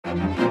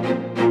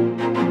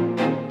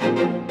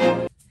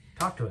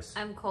Talk to us.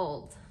 I'm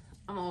cold.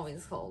 I'm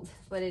always cold,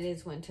 but it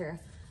is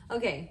winter.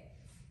 Okay,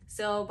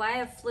 so by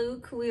a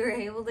fluke, we were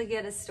able to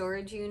get a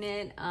storage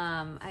unit.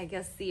 I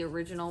guess the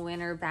original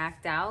winner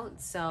backed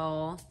out,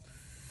 so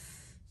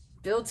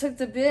Bill took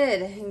the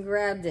bid and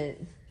grabbed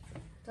it.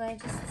 Do I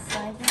just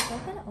slide this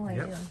open? Oh, I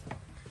do.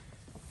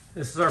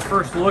 This is our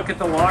first look at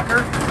the locker.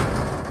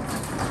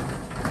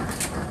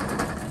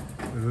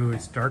 Ooh,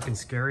 it's dark and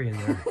scary in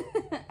there.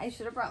 I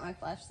should have brought my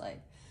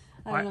flashlight.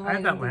 I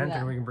have that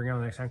lantern we can bring out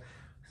next time.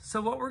 So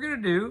what we're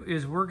gonna do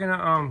is we're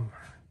gonna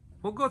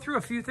we'll go through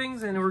a few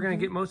things and we're gonna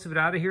get most of it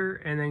out of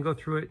here and then go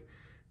through it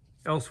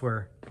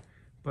elsewhere.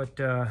 But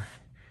the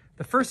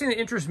first thing that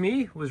interests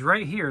me was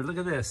right here. Look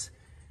at this.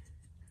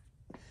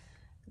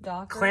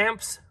 Docker.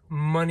 Clamps,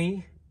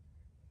 money,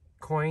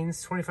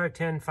 coins,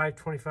 25.10,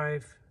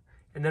 5.25.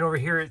 And then over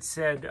here it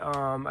said,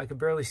 I could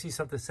barely see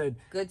something that said,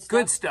 Good stuff.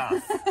 Good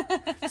stuff.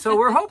 So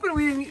we're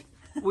hoping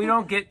we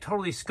don't get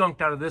totally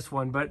skunked out of this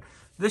one, but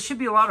this should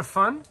be a lot of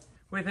fun.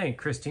 What do you think,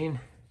 Christine?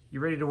 You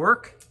ready to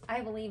work?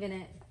 I believe in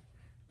it.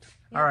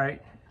 Yeah. All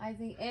right. I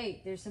think,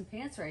 hey, there's some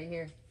pants right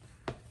here.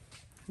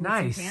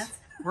 Nice. Some pants?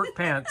 Work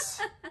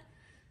pants.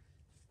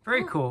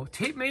 Very cool.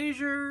 Tape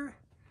measure.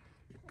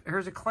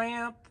 Here's a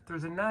clamp.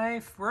 There's a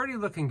knife. We're already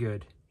looking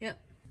good. Yep.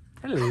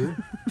 Hello.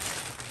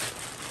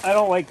 I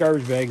don't like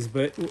garbage bags,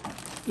 but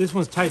this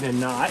one's tied in a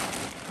knot.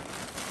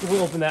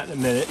 We'll open that in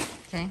a minute.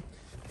 Okay.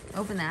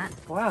 Open that.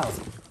 Wow.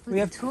 We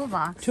have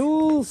toolbox.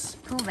 Tools.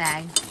 Tool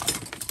bag.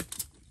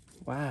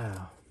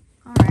 Wow.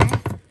 All right.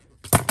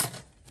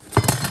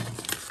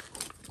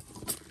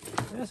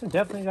 Yeah, so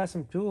definitely got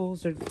some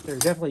tools. They're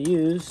definitely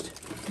used.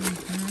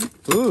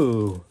 Mm-hmm.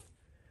 Ooh.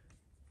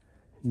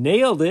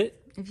 Nailed it.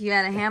 If you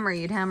had a hammer,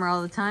 you'd hammer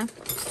all the time.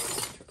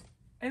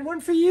 And one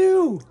for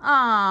you.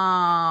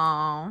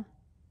 Oh.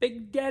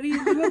 Big Daddy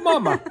and Little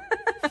Mama.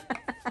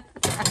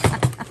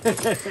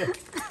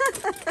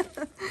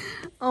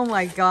 Oh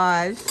my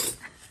gosh.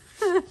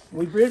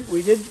 We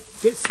did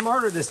get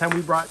smarter this time.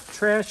 We brought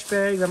trash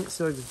bags. I'm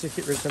still just get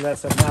rid of some of that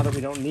stuff now that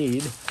we don't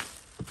need.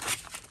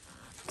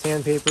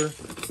 Sandpaper.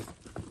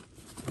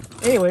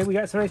 Anyway, we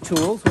got some nice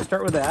tools. We'll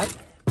start with that.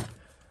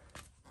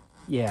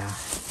 Yeah.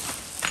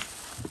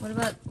 What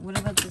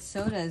about the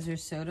soda? Is there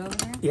soda over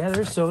there? Yeah,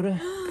 there's soda.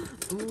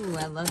 Ooh,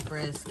 I love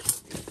Brisk.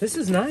 This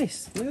is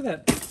nice. Look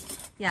at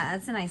that. Yeah,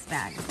 that's a nice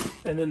bag.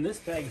 And then this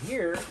bag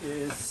here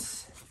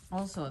is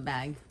Also a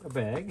bag. a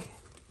bag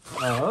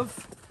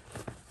of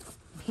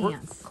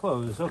Pants.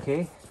 clothes.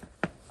 Okay.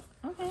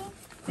 Okay.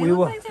 They We look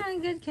will- like they're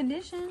in good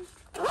condition.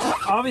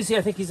 Obviously,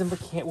 I think he's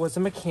was a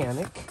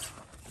mechanic.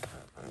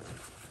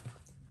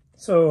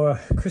 So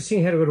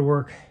Christine had to go to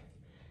work.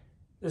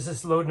 This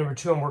is load number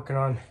 2 I'm working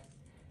on.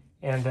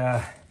 And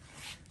I'm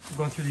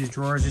going through these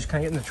drawers, just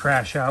kind of getting the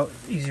trash out.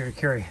 Easier to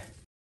carry.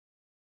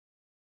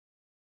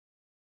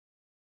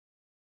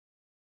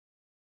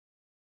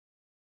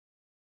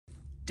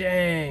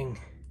 Dang.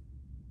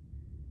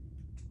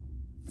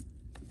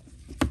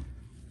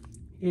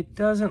 It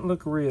doesn't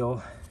look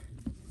real.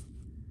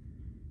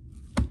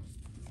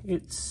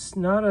 It's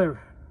not a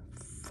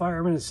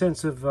firearm in the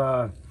sense of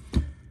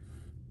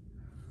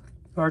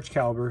large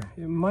caliber.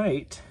 It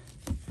might.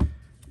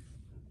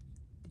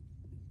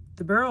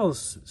 The barrel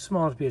is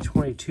small enough to be a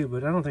 22,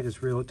 but I don't think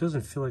it's real. It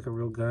doesn't feel like a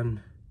real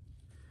gun.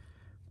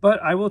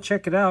 But I will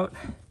check it out.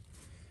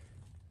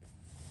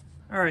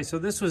 All right, so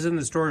this was in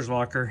the storage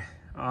locker.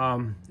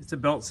 It's a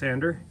belt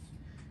sander.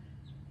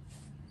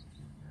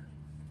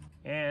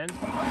 And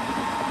looks like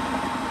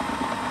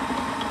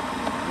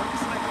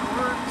it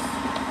works.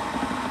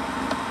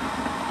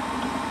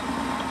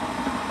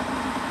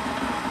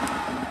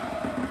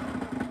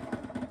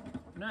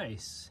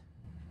 Nice.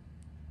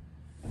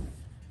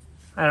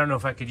 I don't know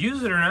if I could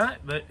use it or not,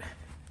 but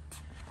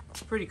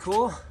it's pretty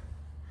cool.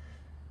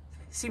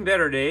 Seen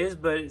better days,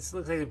 but it looks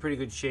like it's in pretty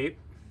good shape.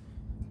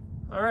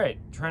 All right,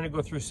 trying to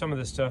go through some of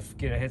this stuff,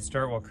 get a head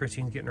start while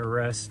Christine's getting her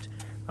rest.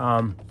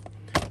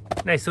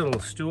 Nice little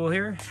stool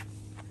here,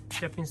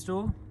 stepping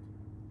stool.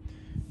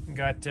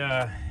 Got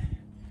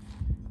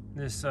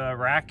this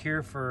rack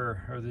here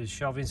or the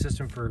shelving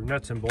system for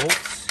nuts and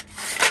bolts.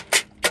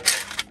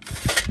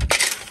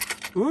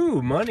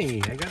 Ooh,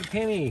 money, I got a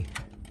penny.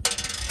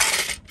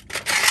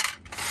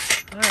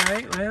 All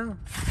right, well,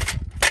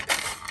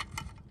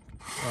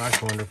 oh, that's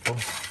wonderful.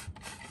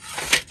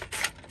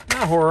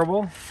 Not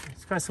horrible.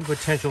 It's got some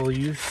potential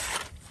use.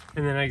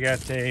 And then I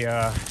got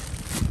a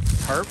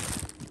tarp.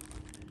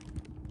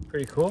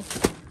 Pretty cool.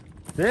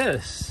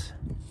 This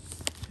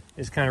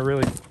is kind of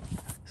really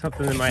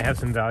something that might have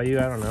some value.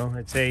 I don't know.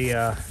 It's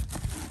a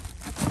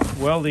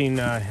welding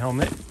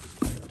helmet.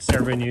 It's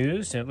never been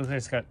used. And it looks like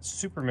it's got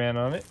Superman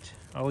on it.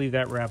 I'll leave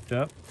that wrapped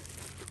up.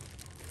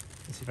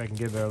 Let's see if I can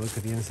get a better look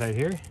at the inside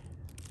here.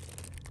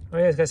 Oh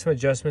yeah, it's got some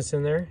adjustments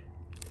in there.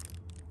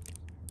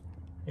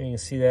 And you can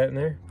see that in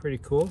there. Pretty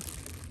cool.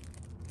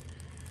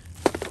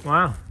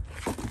 Wow.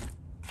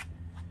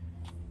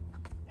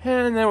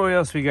 And then what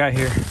else we got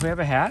here? We have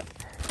a hat.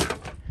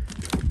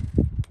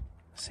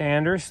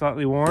 Sander,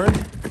 slightly worn.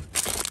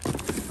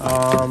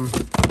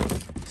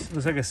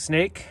 Looks like a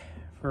snake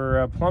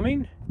for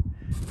plumbing.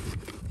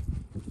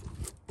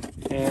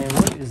 And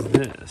what is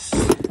this?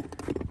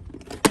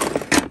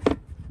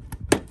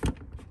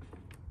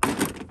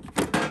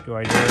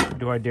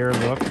 Do I dare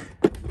look?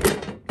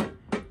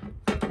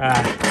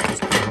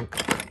 Just junk.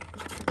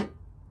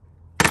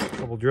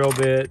 Couple drill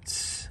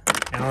bits,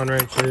 Allen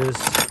wrenches,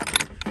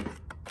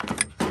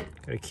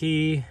 got a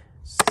key,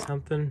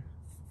 something.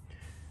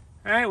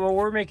 All right, well,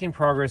 we're making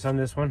progress on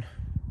this one.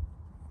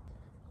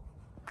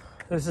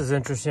 This is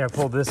interesting. I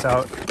pulled this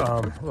out,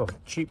 a little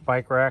cheap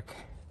bike rack.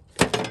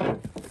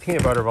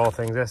 Peanut butter of all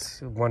things,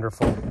 that's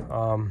wonderful.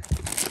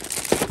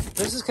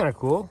 This is kind of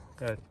cool.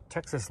 Got a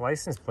Texas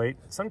license plate.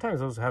 Sometimes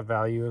those have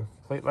value.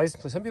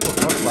 License plate. Some people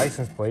love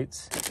license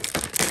plates.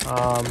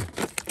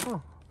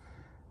 Oh,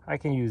 I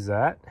can use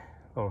that.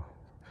 Oh,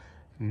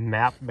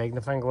 map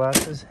magnifying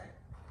glasses.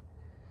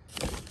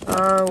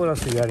 What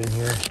else we got in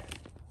here?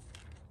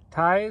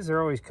 Ties,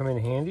 they're always come in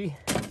handy.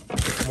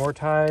 More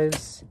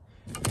ties.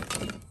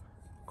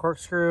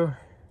 Corkscrew,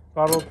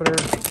 bottle opener.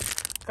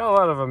 Got a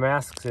lot of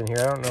masks in here.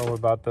 I don't know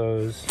about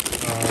those.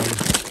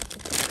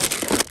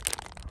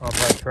 I'll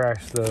probably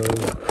trash those.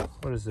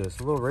 What is this?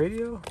 A little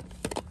radio?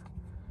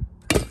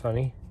 That's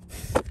funny.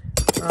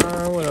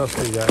 What else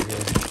we got here?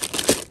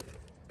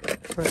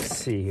 Let's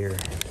see here.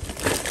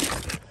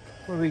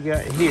 What do we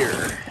got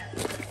here?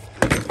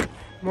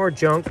 More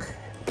junk.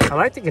 I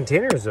like the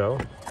containers though.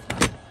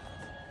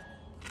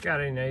 Got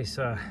a nice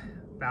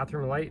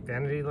bathroom light,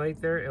 vanity light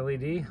there,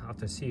 LED. I'll have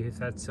to see if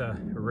that's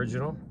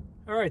original.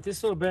 All right,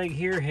 this little bag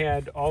here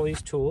had all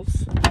these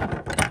tools.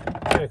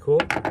 Kind of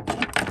cool.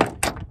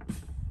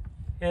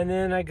 And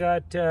then I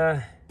got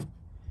this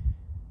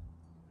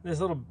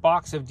little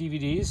box of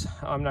DVDs.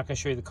 I'm not gonna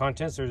show you the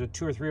contents. There's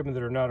 2 or 3 of them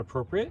that are not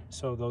appropriate,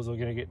 so those are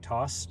gonna get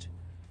tossed.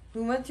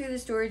 We went through the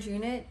storage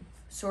unit,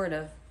 sort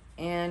of,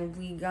 and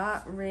we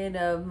got rid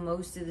of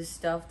most of the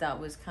stuff that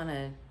was kind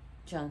of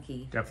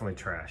junky. Definitely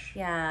trash.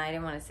 Yeah, I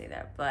didn't want to say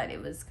that, but it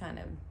was kind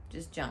of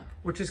just junk.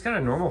 Which is kind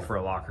of normal for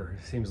a locker.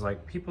 It seems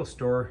like people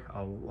store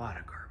a lot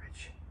of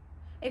garbage.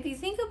 If you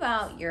think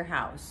about your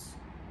house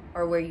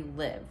or where you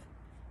live,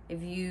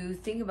 if you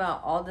think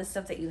about all the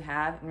stuff that you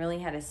have and really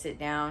had to sit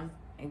down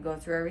and go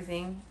through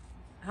everything,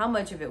 how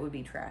much of it would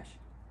be trash?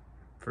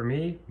 For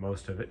me,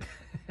 most of it.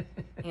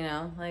 You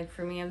know, like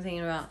for me, I'm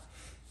thinking about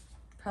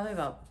probably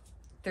about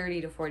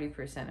 30 to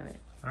 40% of it.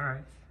 All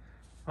right.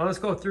 Well, let's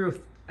go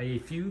through a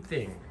few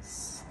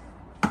things.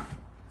 All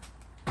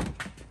right.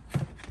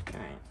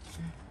 Okay.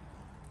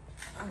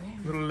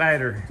 A little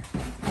lighter.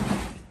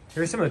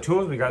 Here's some of the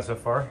tools we got so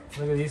far.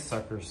 Look at these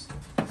suckers.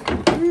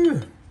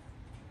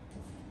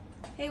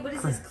 Hey, what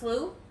is this,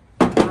 Clue?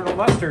 Colonel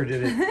Buster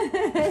did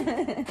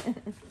it.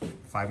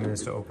 5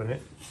 minutes to open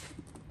it.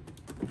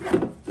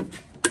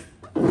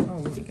 Oh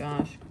my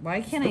gosh. Why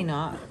can't I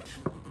not?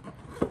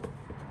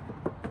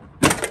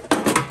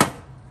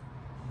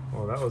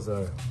 Well, that was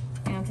a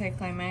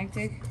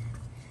Anticlimactic.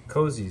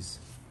 cozies.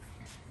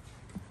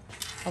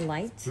 A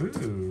light?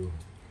 Ooh.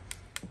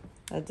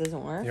 That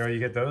doesn't work? You know, you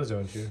get those,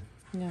 don't you?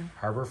 No.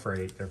 Harbor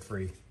Freight, they're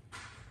free.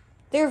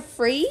 They're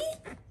free?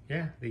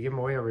 Yeah, they give them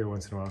away every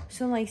once in a while.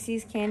 So like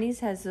See's Candies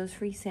has those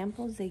free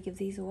samples, they give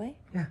these away?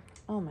 Yeah.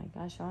 Oh my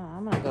gosh,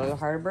 I'm gonna go to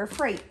Harbor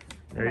Freight.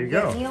 There you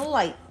go. Get me a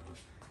light.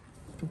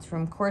 It's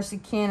from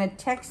Corsicana,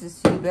 Texas,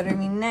 so you better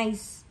be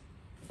nice.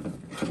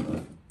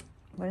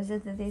 What is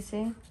it that they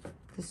say?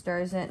 The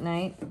stars at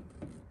night.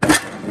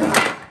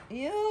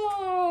 Ew!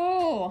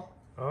 Oh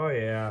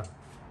yeah.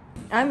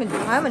 I'm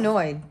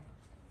annoyed.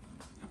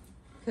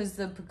 Because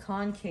the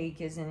pecan cake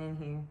isn't in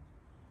here.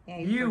 Yeah,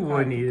 You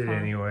wouldn't eat it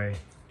anyway.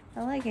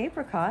 I like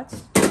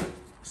apricots.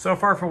 So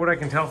far, from what I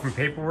can tell from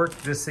paperwork,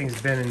 this thing's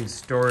been in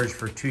storage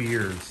for 2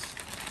 years.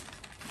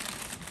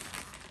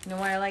 You know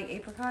why I like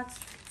apricots?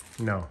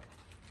 No.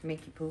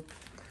 Make you poop.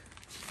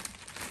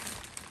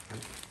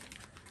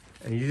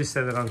 And you just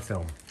said that on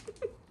film.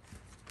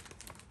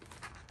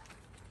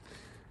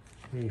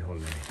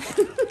 Híjole.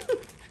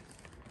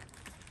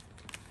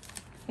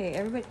 Hey,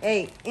 everybody.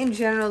 Hey, in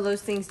general,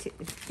 those things,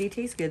 they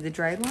taste good. The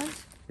dried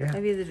ones? Yeah.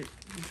 Maybe the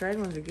dried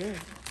ones are good.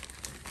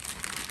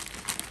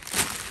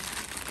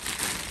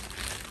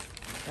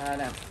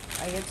 God,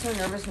 I get so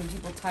nervous when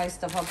people tie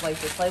stuff up like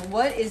this. Like,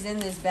 what is in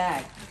this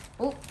bag?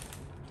 Oh,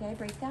 did I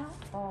break that?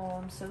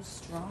 Oh, I'm so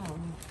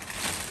strong.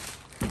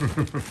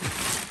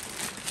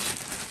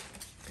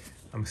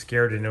 I'm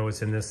scared to know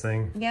what's in this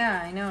thing.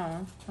 Yeah, I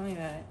know. Tell me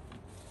about it.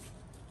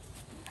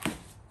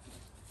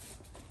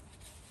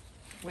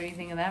 What do you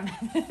think of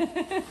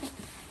that?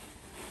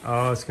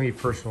 Oh, it's gonna be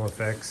personal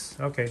effects.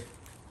 Okay.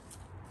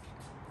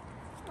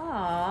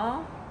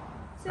 Aw,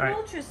 it's an All right.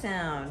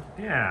 ultrasound.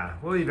 Yeah,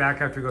 we'll be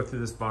back after we go through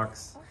this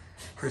box.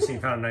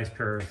 Christine found a nice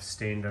pair of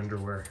stained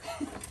underwear.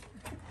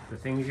 The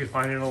thing you could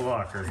find in a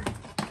locker.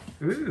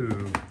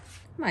 Ooh.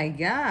 My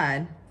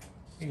God.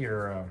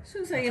 Your, This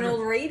looks like an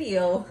old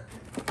radio.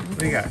 what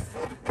do you got?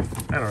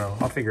 I don't know.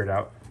 I'll figure it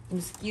out.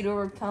 Mosquito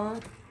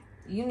repellent.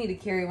 You need to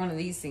carry one of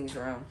these things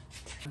around.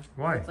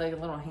 Why? It's like a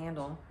little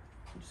handle.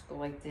 You just go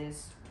like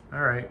this.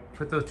 All right.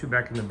 Put those two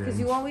back in the Because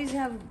bin. you always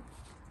have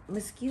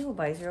mosquito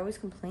bites. They're always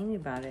complaining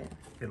about it.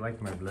 They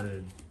like my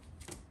blood.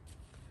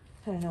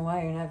 I don't know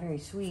why you're not very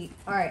sweet.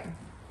 All right.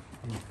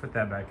 Put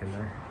that back in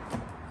there.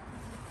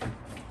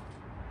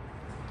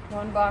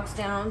 One box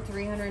down,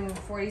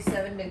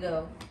 347 to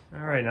go. All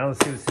right, now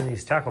let's see what's in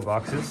these tackle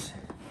boxes.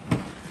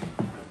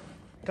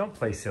 Don't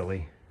play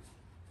silly.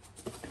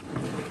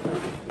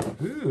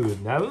 Ooh,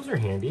 now those are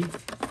handy.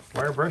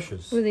 Wire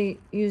brushes. What do they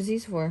use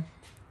these for?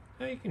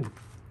 Now you can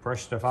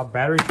brush stuff out.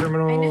 Battery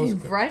terminals. I know you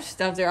brush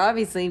stuff.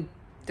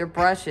 They're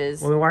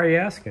brushes. Well, then why are you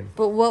asking?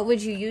 But what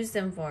would you use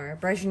them for?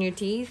 Brushing your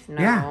teeth?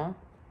 No. Yeah.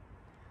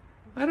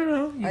 I don't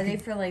know. Are they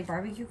for like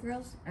barbecue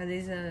grills? Are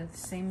these the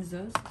same as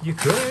those? You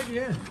could,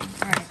 yeah.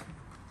 All right.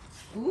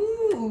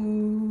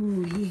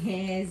 Ooh,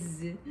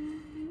 yes.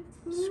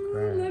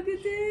 Ooh, look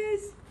at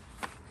this.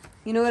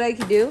 You know what I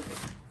could do?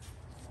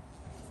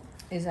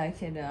 Is I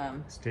could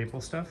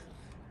Staple stuff?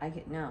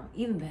 no,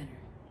 even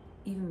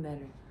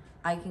better.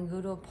 I can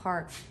go to a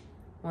park,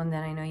 one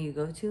that I know you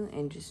go to,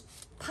 and just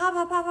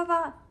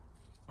pop.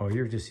 Oh,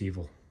 you're just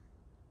evil.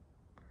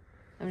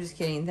 I'm just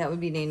kidding. That would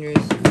be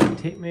dangerous.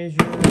 Tape measure.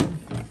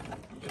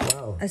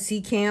 Wow. A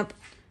C camp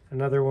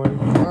Another one.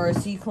 or a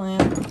C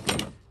clamp.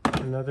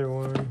 Another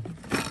one.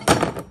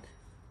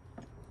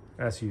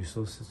 That's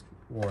useless. It's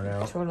worn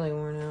out. Totally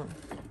worn out.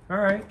 All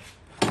right.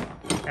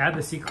 Add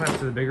the C-clamp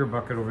to the bigger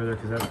bucket over there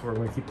because that's where we're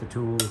going to keep the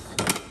tools.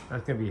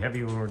 That's going to be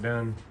heavy when we're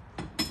done.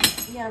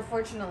 Yeah,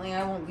 unfortunately,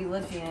 I won't be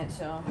lifting it,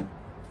 so.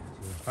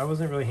 I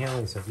wasn't really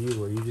handling stuff. You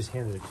were. You just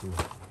handed it to me.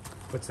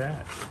 What's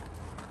that?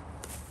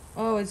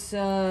 Oh, it's,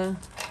 oh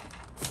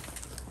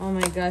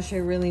my gosh, I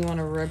really want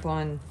to rip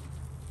on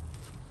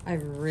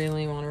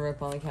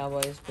the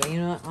Cowboys. But you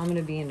know what? I'm going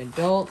to be an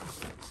adult.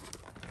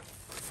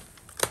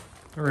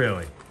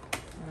 Really?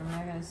 I'm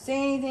not going to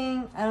say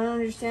anything. I don't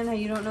understand how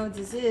you don't know what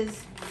this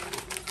is.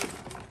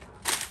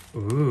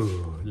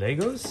 Ooh,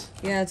 Legos?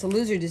 Yeah, it's a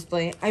loser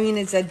display. I mean,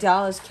 it's a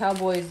Dallas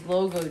Cowboys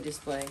logo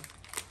display.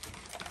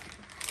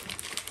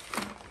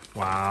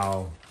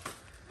 Wow.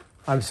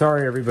 I'm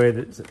sorry, everybody.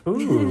 That's,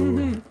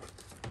 ooh,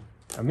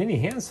 a mini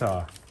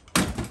handsaw.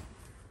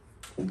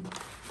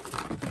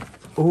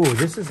 Ooh,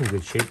 this is in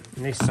good shape.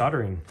 Nice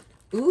soldering.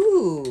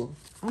 Ooh,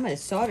 I'm going to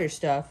solder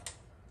stuff.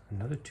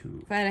 Another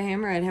tube. If I had a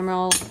hammer, I'd hammer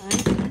all the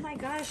time. Oh my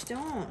gosh,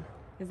 don't.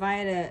 If I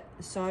had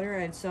a solder,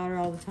 I'd solder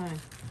all the time.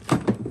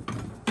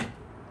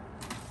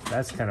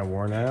 That's kind of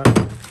worn out.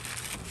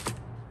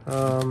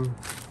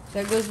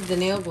 That goes with the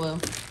nail glue.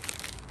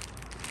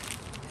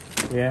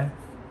 Yeah.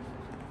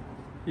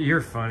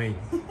 You're funny.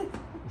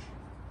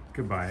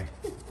 Goodbye.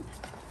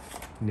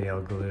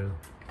 Nail glue.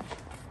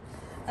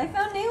 I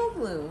found nail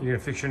glue. You gonna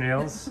fix your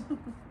nails?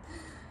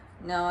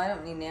 No, I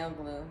don't need nail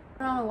glue.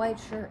 Put on a white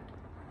shirt.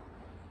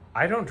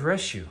 I don't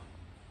dress you.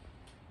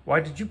 Why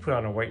did you put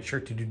on a white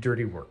shirt to do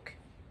dirty work?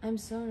 I'm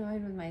so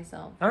annoyed with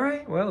myself. All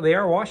right, well, they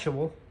are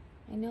washable.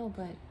 I know,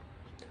 but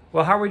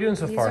Well, how are we doing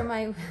so these far? are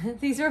my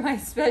these are my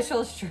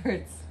special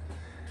shirts.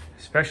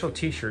 Special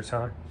t-shirts,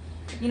 huh?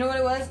 You know what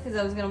it was? Because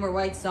I was gonna wear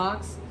white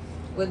socks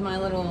with my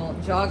little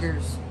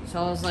joggers. So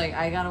I was like,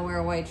 I gotta wear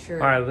a white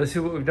shirt. All right, let's see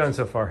what we've done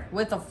so far.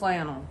 With a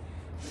flannel.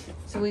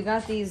 So we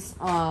got these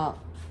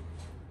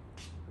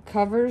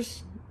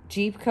covers,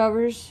 Jeep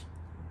covers.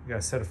 You got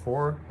a set of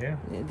 4, yeah?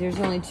 There's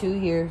only 2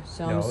 here,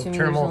 so I'm No, assuming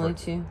turn 'em there's over. only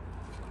 2.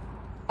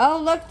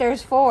 Oh, look,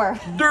 there's 4.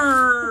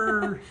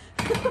 Durr!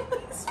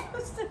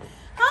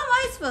 How am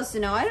I supposed to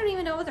know? I don't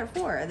even know what they're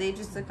for. Are they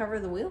just to cover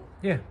the wheel?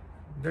 Yeah,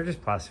 they're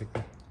just plastic.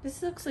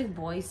 This looks like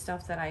boy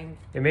stuff that I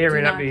It may or do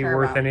may not be care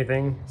worth about.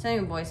 anything. It's not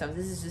even boy stuff.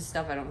 This is just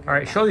stuff I don't care All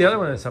right, about. show the other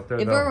one that's up there,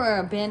 If though. there were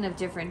a bin of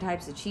different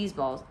types of cheese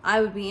balls,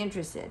 I would be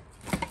interested.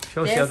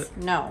 Show us the other. This?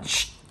 No.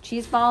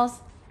 Cheese balls?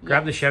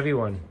 Grab the Chevy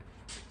one.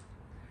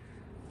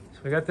 So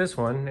we got this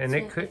one, and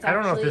it could. It's I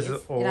don't know if this actually-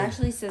 is old. It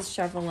actually says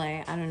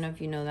Chevrolet. I don't know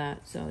if you know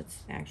that, so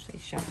it's actually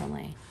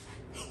Chevrolet.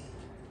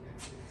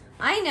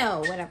 I know,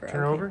 whatever.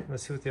 Turn okay. over.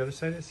 Let's see what the other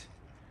side is.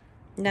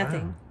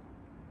 Nothing. Wow.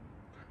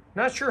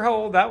 Not sure how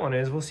old that one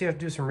is. We'll see. I have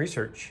to do some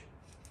research.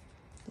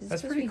 Is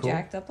That's this supposed to pretty be cool.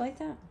 jacked up like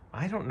that?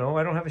 I don't know.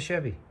 I don't have a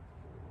Chevy.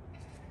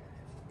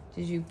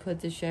 Did you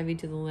put the Chevy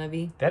to the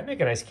levee, That'd make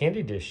a nice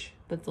candy dish.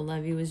 but the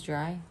levee was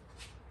dry?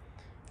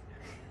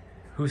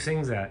 Who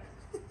sings that?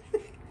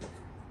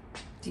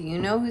 Do you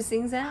know who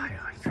sings that?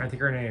 I'm trying to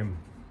think her name.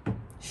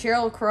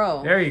 Sheryl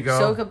Crow. There you go.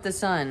 Soak Up the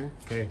Sun.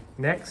 Okay,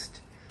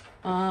 next.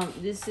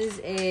 This is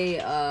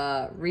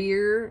a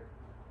rear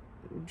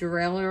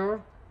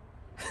derailleur.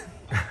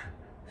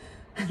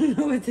 I don't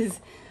know what this.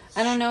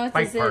 I don't know what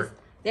Bike this is. part.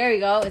 There you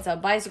go. It's a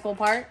bicycle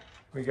part.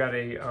 We got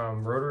a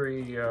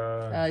rotary.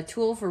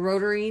 Tool for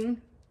rotoring.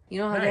 You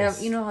know how they Nice.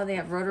 have. You know how they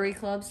have rotary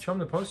clubs. Show them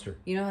the poster.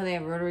 You know how they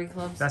have rotary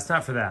clubs. That's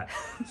not for that.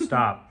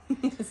 Stop.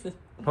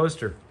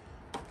 Poster.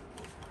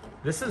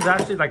 This is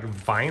actually like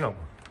vinyl.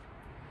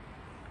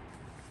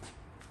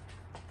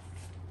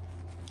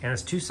 And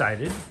it's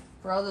 2-sided.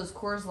 For all those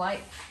Coors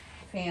Light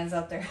fans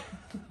out there.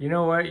 You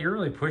know what? You're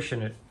really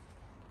pushing it.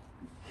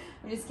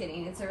 I'm just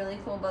kidding. It's a really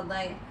cool Bud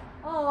Light.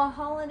 Oh, a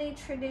holiday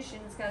tradition.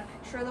 It's got a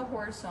picture of the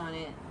horse on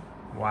it.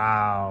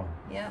 Wow.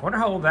 Yeah. Wonder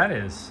how old that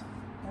is.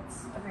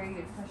 That's apparently very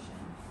good question.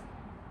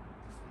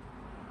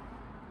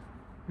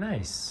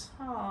 Nice.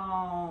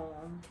 Oh.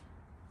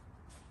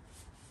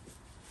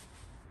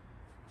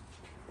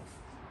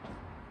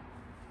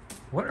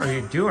 What are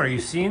you doing? Are you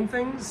seeing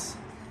things?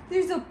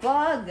 There's a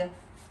bug.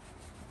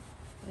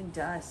 And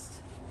dust.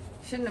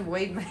 Shouldn't have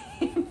waved my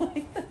hand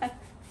like that.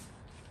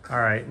 All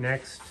right,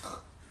 next.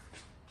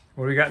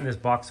 What do we got in this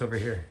box over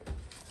here?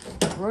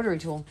 Rotary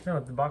tool. No,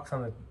 the box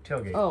on the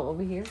tailgate. Oh,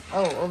 over here?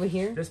 Oh, over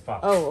here? This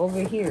box. Oh,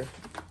 over here.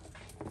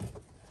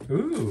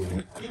 Ooh.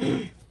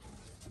 I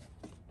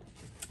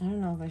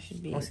don't know if I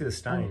should be. I want to see the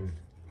Stein.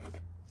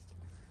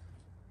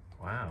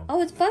 Wow.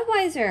 Oh, it's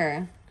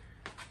Budweiser.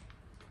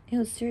 It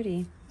was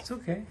sturdy. It's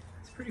okay.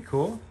 It's pretty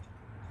cool.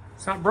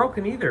 It's not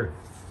broken either.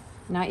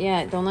 Not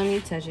yet. Don't let me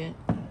touch it.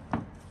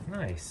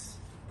 Nice.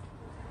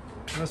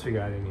 What else we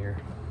got in here?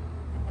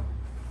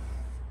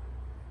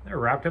 They're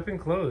wrapped up in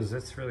clothes.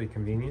 That's really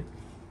convenient.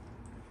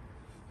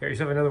 Got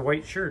yourself another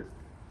white shirt.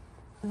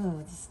 Oh,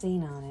 with a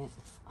stain on it.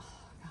 Oh,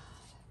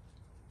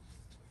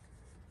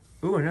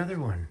 God. Ooh, another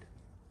one.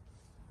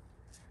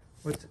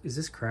 What is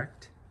this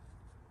cracked?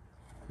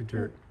 Or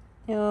dirt?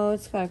 No,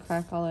 it's got a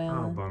crack all the way Oh,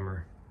 on.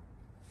 bummer.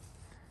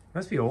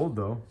 Must be old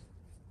though.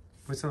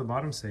 What's on the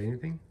bottom say?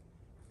 Anything?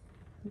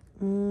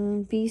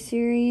 B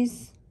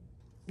series,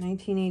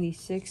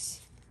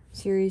 1986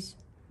 series.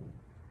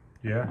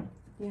 Yeah.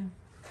 Yeah.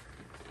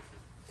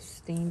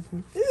 Stained.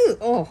 Ooh,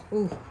 oh,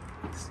 ooh.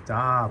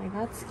 Stop. I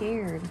got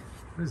scared.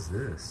 What is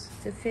this?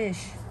 It's a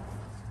fish.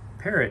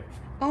 Parrot.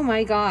 Oh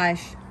my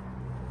gosh.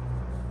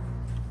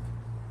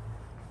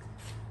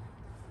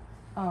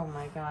 Oh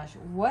my gosh.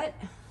 What?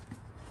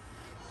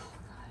 Oh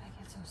God, I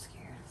get so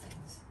scared of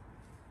things.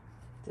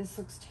 This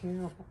looks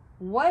terrible.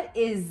 What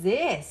is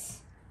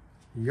this?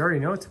 You already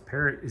know it's a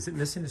parrot. Is it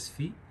missing his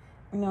feet?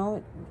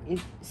 No, it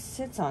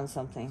sits on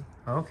something.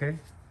 Oh, okay.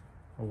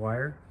 A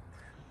wire.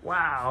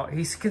 Wow.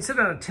 He can sit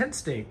on a tent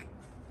stake.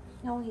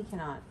 No, he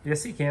cannot.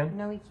 Yes, he can.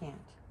 No, he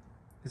can't.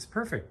 It's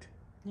perfect.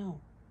 No.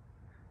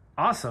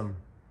 Awesome.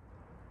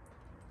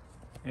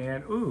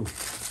 And ooh,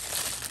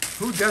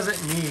 who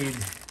doesn't need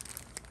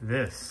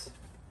this?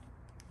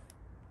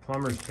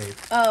 Plumber's tape.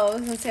 Oh, I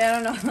was gonna say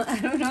I don't know. I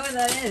don't know what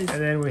that is.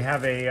 And then we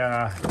have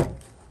a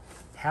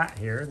hat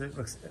here that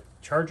looks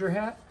Charger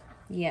hat.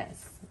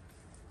 Yes.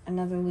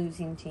 Another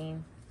losing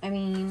team. I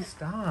mean,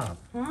 Stop.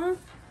 huh?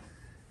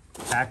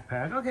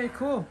 Backpack. Okay,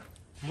 cool.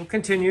 We'll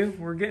continue.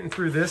 We're getting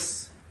through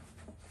this.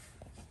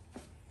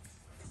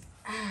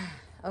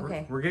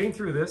 Okay. We're getting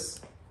through this.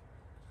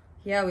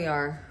 Yeah, we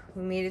are.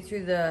 We made it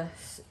through the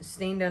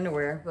stained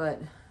underwear, but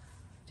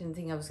didn't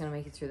think I was gonna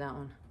make it through that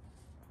one.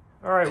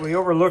 All right, we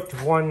overlooked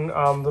one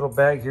little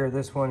bag here,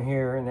 this one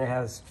here, and it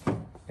has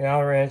an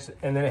Allen wrench,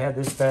 and then it had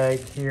this bag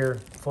here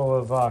full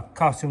of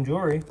costume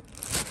jewelry.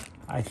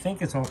 I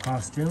think it's all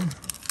costume.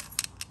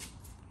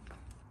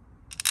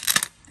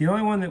 The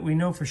only one that we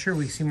know for sure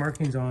we see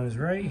markings on is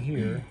right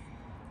here.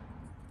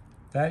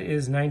 That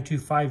is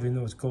 925, even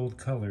though it's gold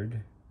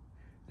colored.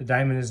 The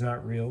diamond is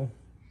not real.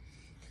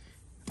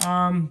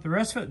 The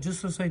rest of it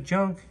just looks like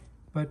junk,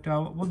 but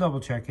we'll double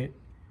check it.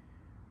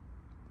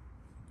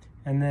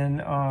 And then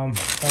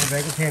got a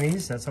bag of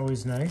pennies. That's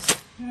always nice.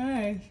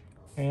 Nice.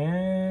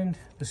 And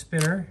the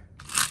spinner.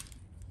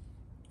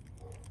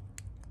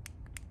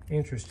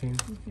 Interesting.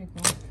 That's pretty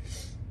cool.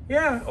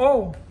 Yeah.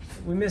 Oh,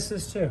 we missed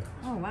this too.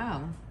 Oh,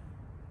 wow.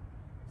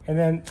 And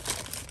then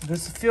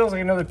this feels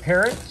like another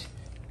parrot.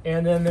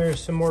 And then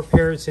there's some more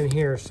parrots in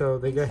here. So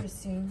they got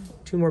Interesting.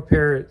 2 more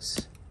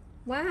parrots.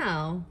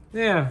 Wow.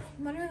 Yeah.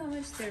 I wonder how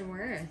much they're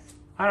worth.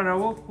 I don't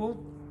know. We'll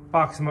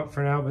box them up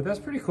for now, but that's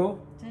pretty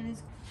cool. That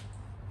is.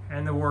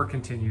 And the war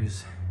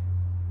continues.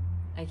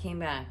 I came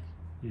back.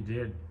 You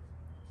did.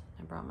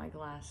 I brought my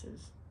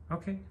glasses.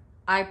 Okay.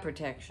 Eye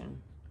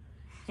protection.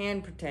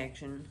 Hand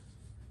protection.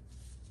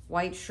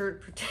 White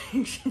shirt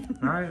protection.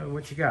 All right.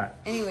 What you got?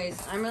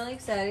 Anyways, I'm really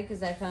excited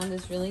because I found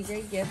this really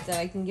great gift that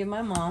I can give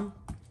my mom.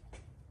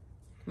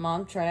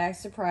 Mom, try to act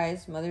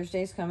surprised. Mother's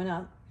Day's coming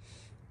up.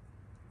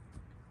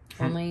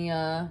 Only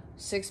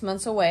 6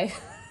 months away.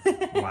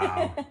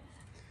 Wow.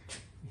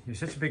 You're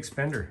such a big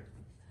spender.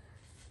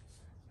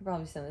 I'll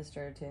probably send this to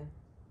her too.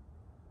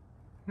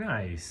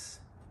 Nice.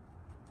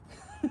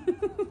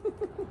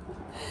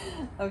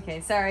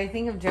 Okay, sorry. I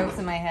think of jokes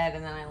in my head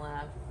and then I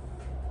laugh.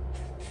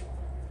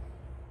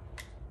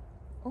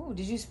 Oh,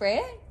 did you spray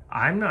it?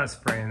 I'm not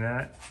spraying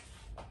that.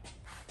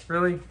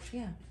 Really?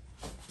 Yeah.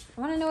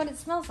 I want to know what it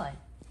smells like.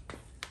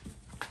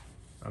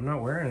 I'm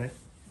not wearing it.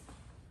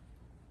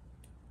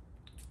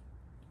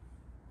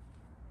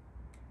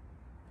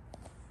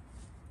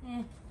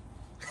 Eh.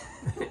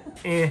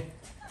 Eh.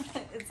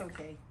 It's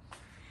okay.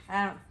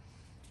 I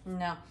don't.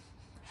 No.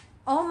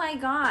 Oh my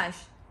gosh.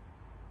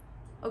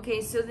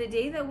 Okay, so the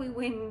day that we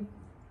went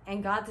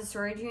and got the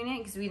storage unit,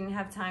 because we didn't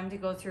have time to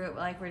go through it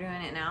like we're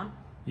doing it now,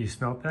 You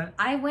smelt that?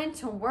 I went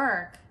to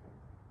work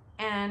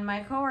and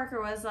my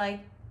coworker was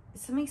like,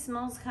 something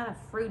smells kind of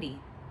fruity.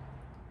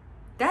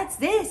 That's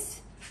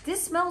this.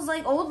 This smells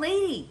like old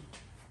lady.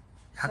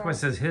 How come it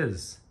says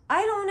his?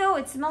 I don't know.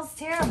 It smells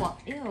terrible.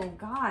 Ew,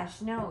 gosh,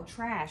 no.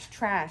 Trash,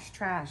 trash,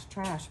 trash,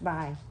 trash.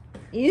 Bye.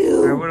 Ew.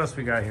 All right, what else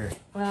we got here?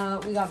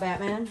 We got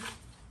Batman. Do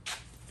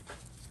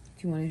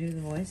you want to do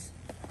the voice?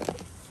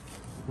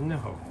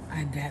 No.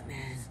 I'm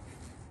Batman.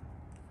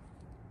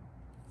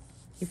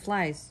 He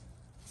flies.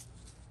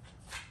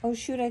 Oh,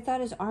 shoot. I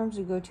thought his arms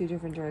would go two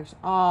different directions.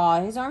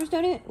 Aw, his arms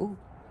don't even... Ooh.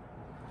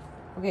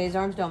 Okay, his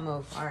arms don't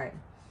move. All right.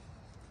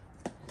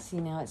 See,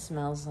 now it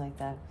smells like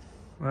that.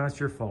 Well, that's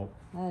your fault.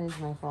 That is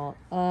my fault.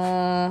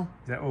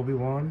 Is that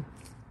Obi-Wan?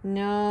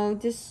 No,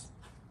 just...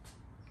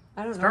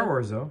 I don't know. Star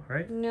Wars, though,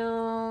 right?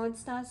 No,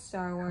 it's not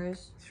Star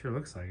Wars. Sure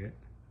looks like it.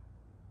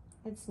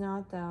 It's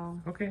not, though.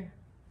 Okay.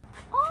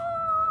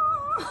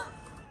 Oh!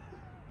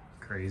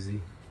 Crazy.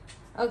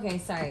 Okay,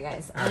 sorry,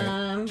 guys. All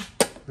right.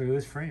 Look at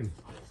this frame.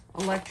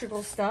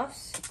 Electrical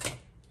stuffs.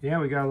 Yeah,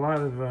 we got a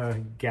lot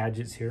of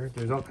gadgets here.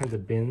 There's all kinds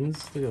of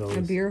bins. Look at those.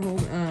 A beer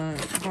hold,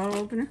 bottle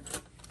opener.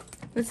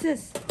 What's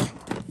this?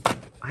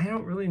 I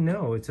don't really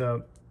know. It's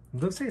a... It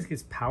looks like it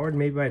gets powered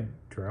maybe by a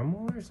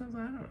Dremel or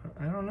something.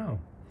 I don't know.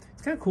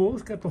 It's kind of cool.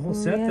 It's got the whole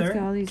set yeah, there. It's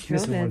got all these drill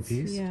missing one bits.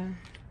 piece. Yeah.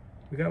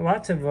 We got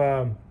lots of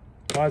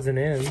odds and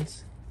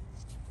ends.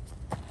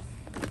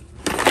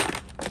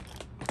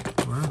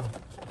 Wow.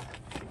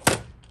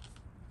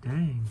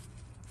 Dang.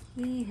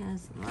 He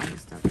has a lot of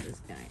stuff,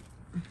 this guy.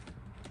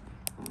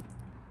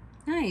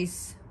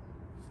 Nice.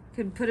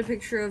 Could put a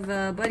picture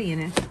of Buddy in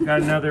it.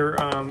 Got another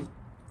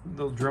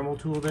little Dremel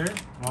tool there,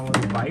 along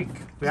with the bike.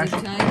 We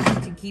Zip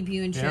ties to keep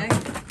you in check.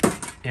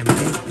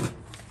 Empty.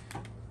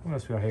 What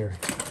else we got here?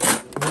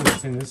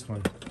 What's in this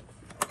one?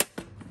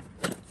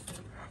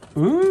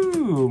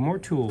 Ooh, more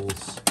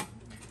tools.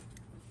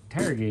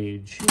 Tire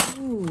gauge.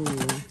 Ooh,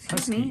 excuse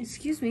Husky. me,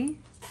 excuse me.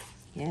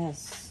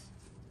 Yes.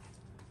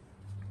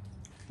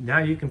 Now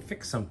you can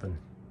fix something.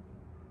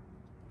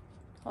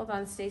 Hold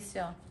on, stay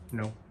still.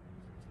 No.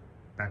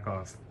 Back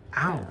off.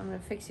 Ow. I'm gonna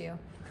fix you.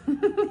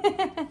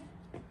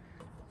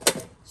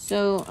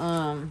 So,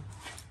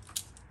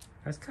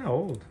 That's kind of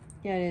old.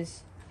 yeah, it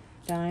is.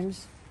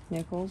 Dimes,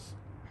 nickels.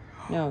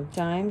 No,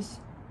 dimes.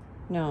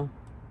 No.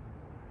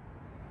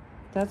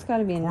 That's got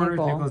to be a Quarters,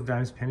 nickel. nickels,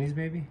 dimes, pennies,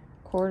 maybe?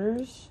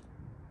 Quarters,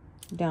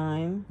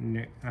 dime, Who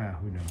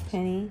knows?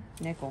 penny,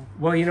 nickel.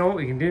 Well, you know what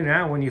we can do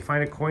now? When you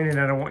find a coin and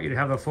I don't want you to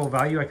have the full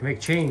value, I can make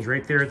change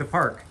right there at the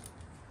park.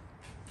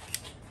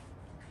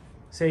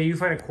 Say you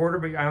find a quarter,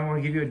 but I don't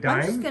want to give you a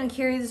dime. I'm just gonna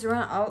carry this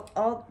around.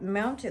 I'll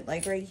mount it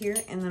like right here,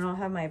 and then I'll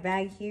have my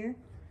bag here.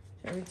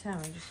 So every time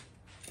I just.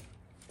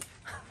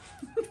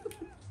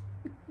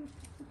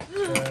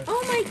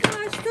 Oh my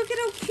gosh! Look at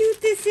how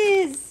cute this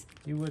is.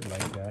 You would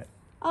like that.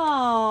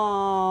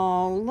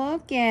 Oh,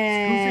 look Goofy at.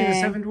 and the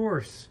Seven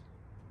Dwarfs.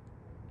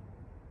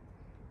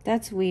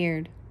 That's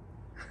weird.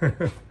 All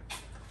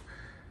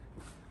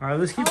right,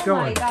 let's keep going.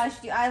 Oh my gosh,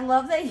 dude, I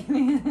love that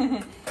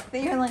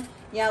you're like,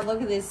 yeah,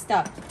 look at this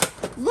stuff.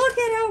 Look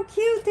at how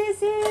cute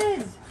this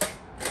is.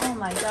 Oh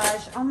my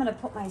gosh, I'm gonna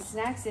put my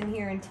snacks in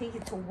here and take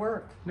it to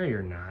work. No,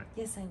 you're not.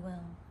 Yes, I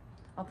will.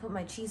 I'll put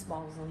my cheese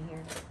balls in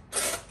here.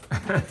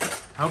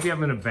 I hope you have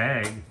them in a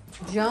bag.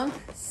 Junk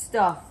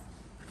stuff.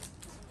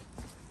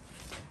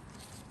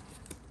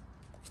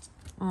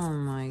 Oh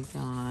my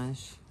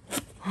gosh.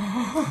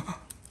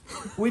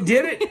 We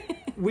did it.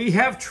 We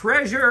have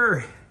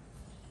treasure.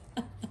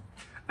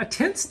 A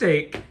tent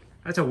stake.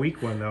 That's a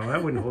weak one, though.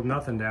 That wouldn't hold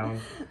nothing down.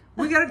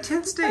 We got a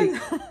tent stake.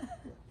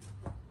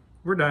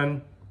 We're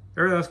done.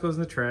 Everything else goes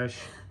in the trash.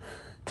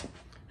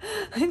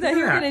 I thought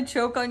you were going to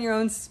choke on your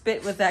own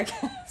spit with that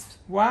cast.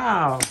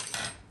 Wow.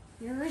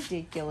 You're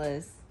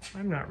ridiculous.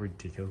 I'm not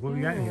ridiculous. What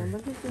we got in here?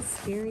 Look at this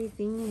scary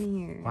thing in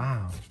here.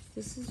 Wow.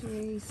 This is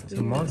really scary. It's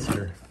a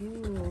monster. Ew,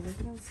 look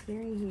how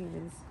scary he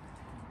is.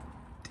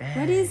 Dang.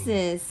 What is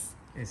this?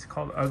 It's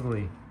called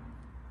Ugly.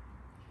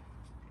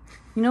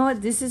 You know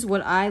what? This is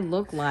what I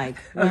look like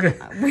Okay.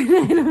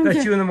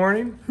 That's you in the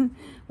morning?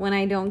 when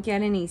I don't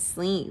get any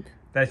sleep.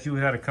 That's you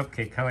without a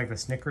cupcake, kind of like the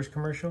Snickers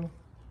commercial.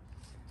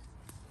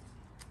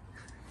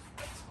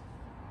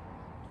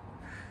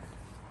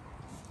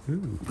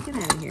 Ooh. Get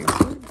out of here.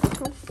 Go.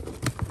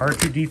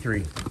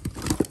 R2-D3.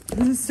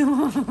 So.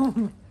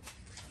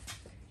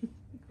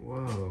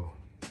 Whoa.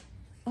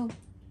 Oh,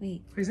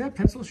 wait. Is that a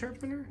pencil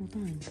sharpener? Hold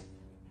on.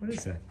 What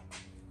is that?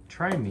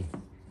 Try me.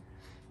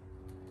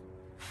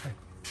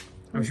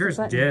 I'm Where's sure the it's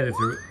button? dead if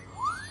there...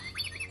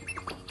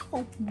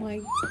 Oh my.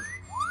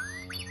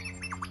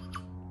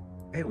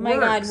 It Oh my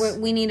God, works.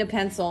 we need a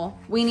pencil.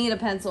 We need a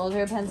pencil. Is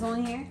there a pencil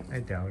in here? I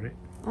doubt it.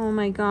 Oh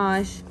my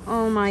gosh.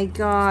 Oh my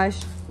gosh.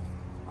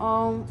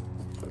 Oh,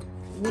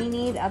 we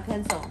need a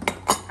pencil.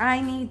 I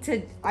need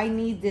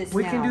this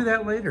We now. can do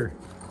that later.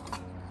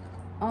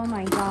 Oh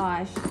my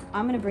gosh.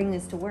 I'm gonna bring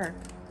this to work.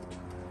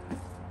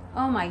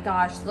 Oh my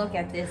gosh, look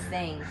at this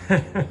thing.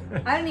 I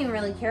don't even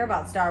really care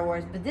about Star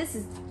Wars, but this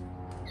is...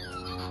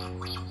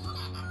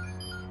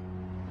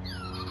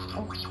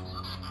 Oh.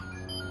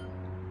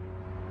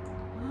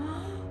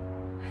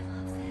 I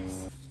love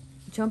this.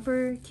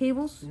 Jumper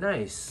cables.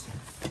 Nice.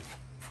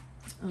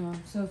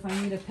 So if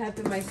I need a pep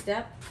in my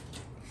step,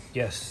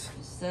 Yes.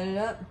 just set it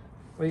up.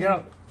 Well, you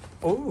got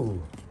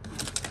Oh,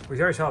 we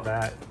already saw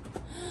that.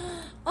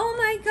 Oh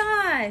my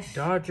gosh.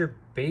 Dodger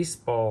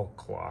baseball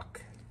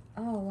clock.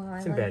 Oh wow,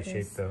 It's in bad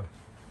shape though.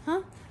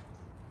 Huh?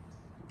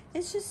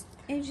 It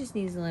just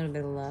needs a little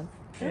bit of love.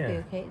 It'll be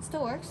okay. It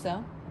still works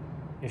though.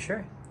 You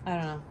sure? I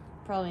don't know.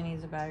 Probably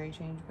needs a battery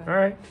change, but. All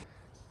right.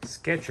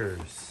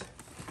 Skechers.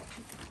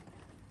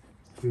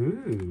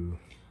 Ooh.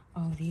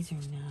 Oh, these are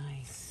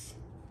nice.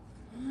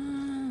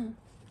 Oh,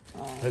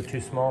 They're too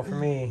small for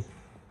me.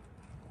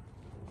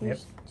 they're Yep.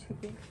 too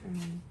big for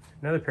me.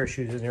 Another pair of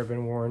shoes has never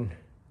been worn.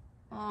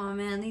 Oh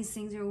man, these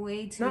things are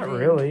way too Not big.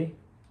 really.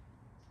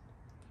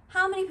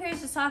 How many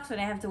pairs of socks would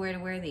I have to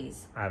wear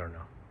these? I don't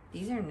know.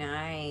 These are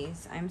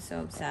nice. I'm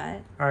so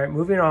upset. All right,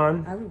 moving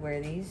on. I would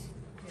wear these.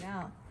 Get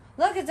out.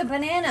 Look, it's a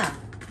banana.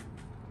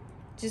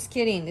 Just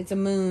kidding. It's a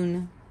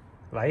moon.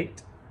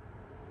 Light.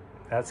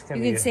 That's gonna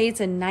You be. could say it's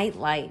a night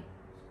light.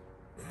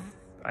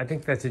 I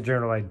think that's a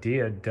general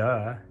idea.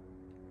 Duh.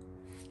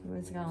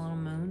 It's got a little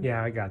moon.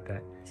 Yeah, I got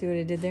that. See what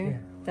I did there? Yeah.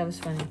 That was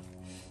funny.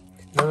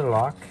 Another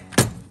lock.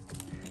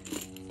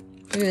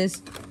 Look at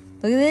this.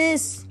 Look at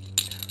this.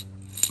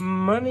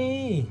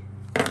 Money.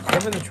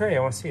 Give me the tray. I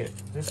want to see it.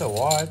 There's a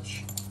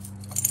watch.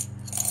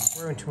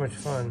 We're having too much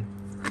fun.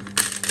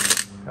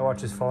 That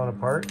watch is falling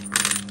apart.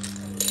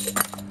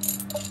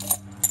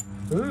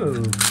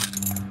 Ooh.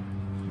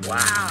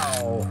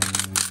 Wow.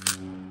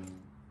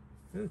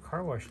 Ooh,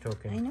 car wash I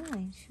token. know.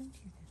 I showed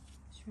you that.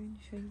 I was trying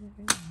to show you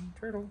that earlier.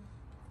 Turtle.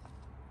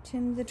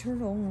 Tim the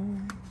turtle.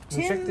 Well,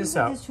 Tim check this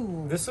the out.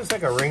 tool. This looks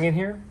like a ring in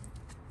here.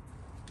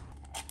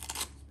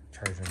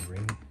 Charging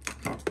ring.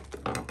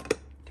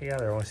 Take it out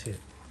there. I want to see it.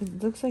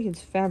 It looks like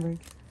it's fabric.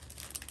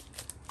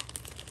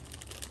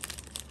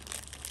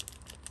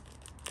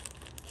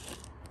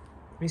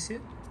 Let me see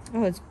it.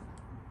 Oh, it's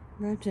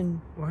wrapped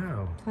in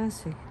Wow.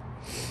 plastic.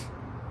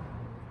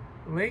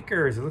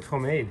 Lakers. It looks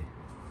homemade.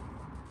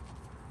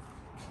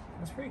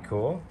 That's pretty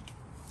cool.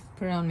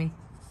 Put it on me.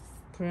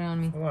 Put it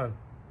on me. Hold on.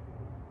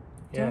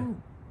 Yeah.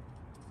 Don't.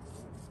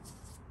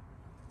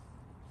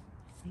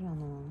 Put it on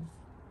the one.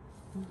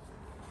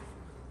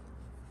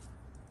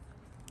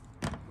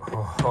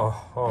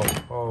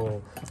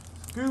 Oh.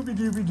 Scooby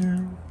Dooby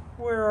Doo.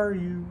 Where are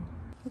you?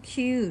 How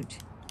cute.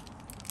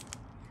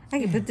 I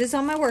can put this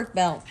on my work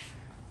belt.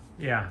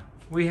 Yeah.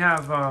 We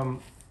have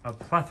a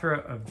plethora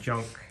of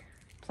junk.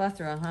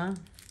 Plethora, huh?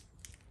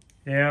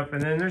 Yep.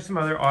 And then there's some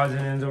other odds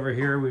and ends over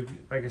here.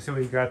 Like I said,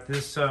 we've got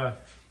this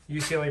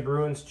UCLA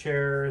Bruins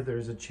chair.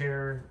 There's a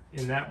chair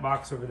in that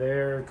box over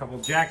there. A couple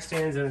jack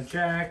stands and a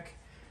jack.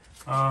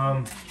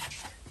 I'm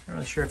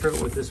not sure. I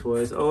forgot what this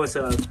was. Oh, it's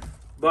a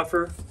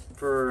buffer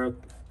for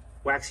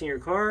waxing your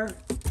car.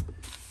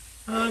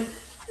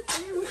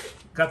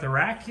 Got the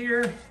rack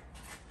here.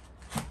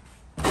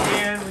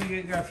 And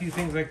we got a few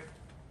things like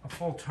a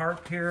full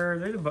tarp here.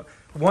 There's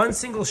one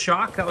single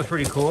shock. That was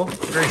pretty cool.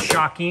 Very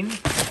shocking.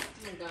 Oh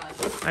my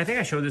gosh. I think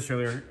I showed this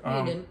earlier.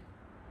 You didn't.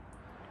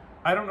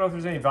 I don't know if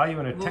there's any value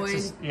in a Void.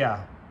 Texas.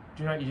 Yeah,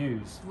 do not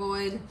use.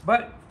 Void.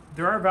 But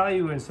there are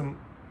value in some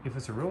if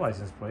it's a real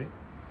license plate.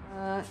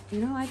 I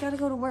gotta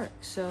go to work,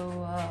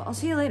 so I'll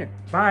see you later.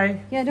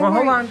 Bye. Yeah, don't well,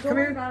 worry. hold on. Don't Come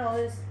worry here. about all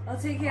this. I'll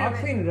take care I'll of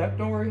it. clean it up.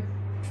 Don't worry.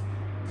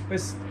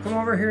 Let's come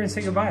over here and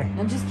say goodbye.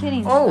 I'm just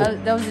kidding. Oh.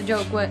 That was a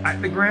joke. What?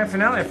 The grand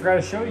finale. I forgot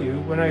to show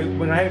you when I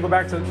had to go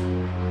back to.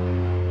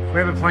 We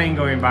have a plane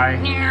going by.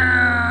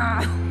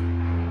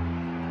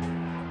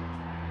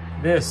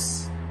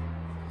 This.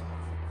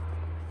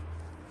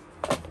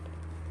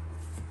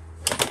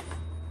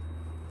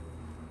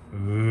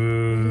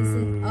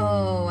 Ooh.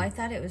 Oh, I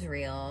thought it was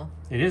real.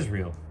 It is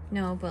real.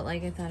 No, but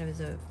like I thought it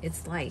was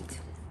it's light.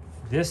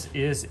 This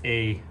is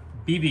a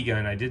BB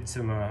gun. I did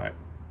some.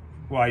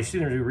 Well, I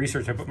shouldn't do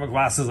research. I put my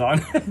glasses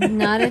on.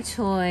 Not a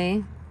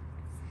toy.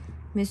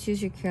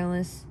 Misuse or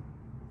careless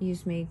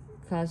use may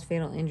cause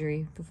fatal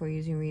injury before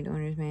using read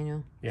owner's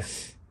manual. Yeah.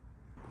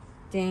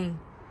 Dang.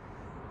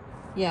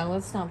 Yeah,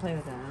 let's not play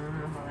with that. I don't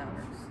know how that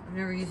works. I've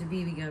never used a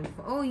BB gun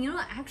before. Oh, you know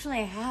what? Actually,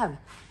 I have.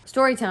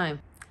 Story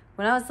time.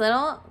 When I was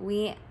little,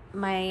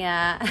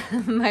 my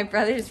my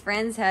brother's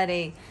friends had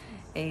a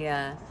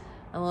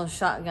little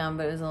shotgun,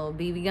 but it was a little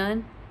BB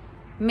gun.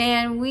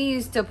 Man, we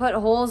used to put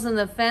holes in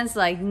the fence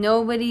like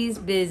nobody's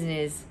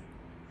business.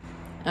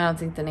 I don't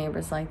think the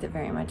neighbors liked it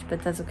very much,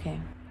 but that's okay.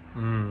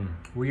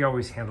 We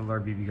always handled our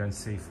BB guns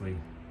safely.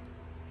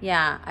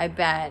 Yeah, I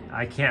bet.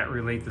 I can't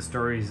relate the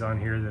stories on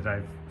here that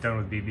I've done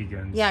with BB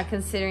guns. Yeah,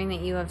 considering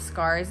that you have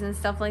scars and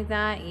stuff like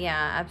that.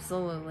 Yeah,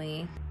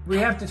 absolutely. We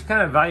have to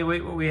kind of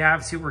evaluate what we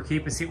have, see what we're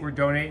keeping, see what we're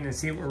donating, and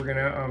see what we're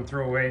gonna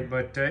throw away.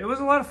 But it was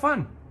a lot of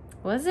fun.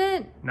 Was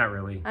it? Not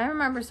really. I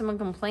remember someone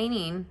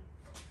complaining.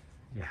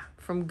 Yeah.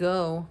 From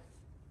Go.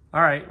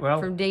 All right. Well.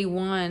 From day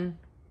one.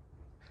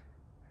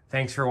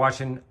 Thanks for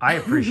watching. I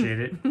appreciate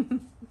it.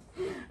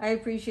 I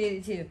appreciate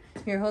it too.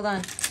 Here, hold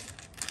on.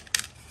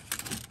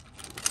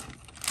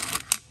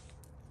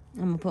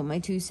 I'm gonna put my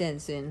 2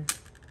 cents in.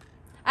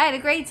 I had a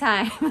great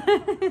time.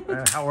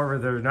 However,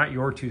 they're not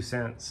your 2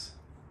 cents.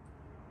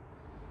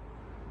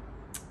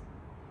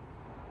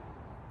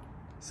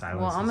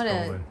 Silence Well, I'm is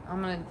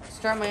gonna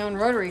start my own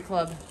Rotary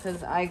Club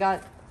because I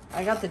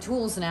got the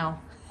tools now.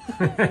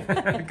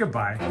 golden.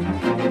 Goodbye.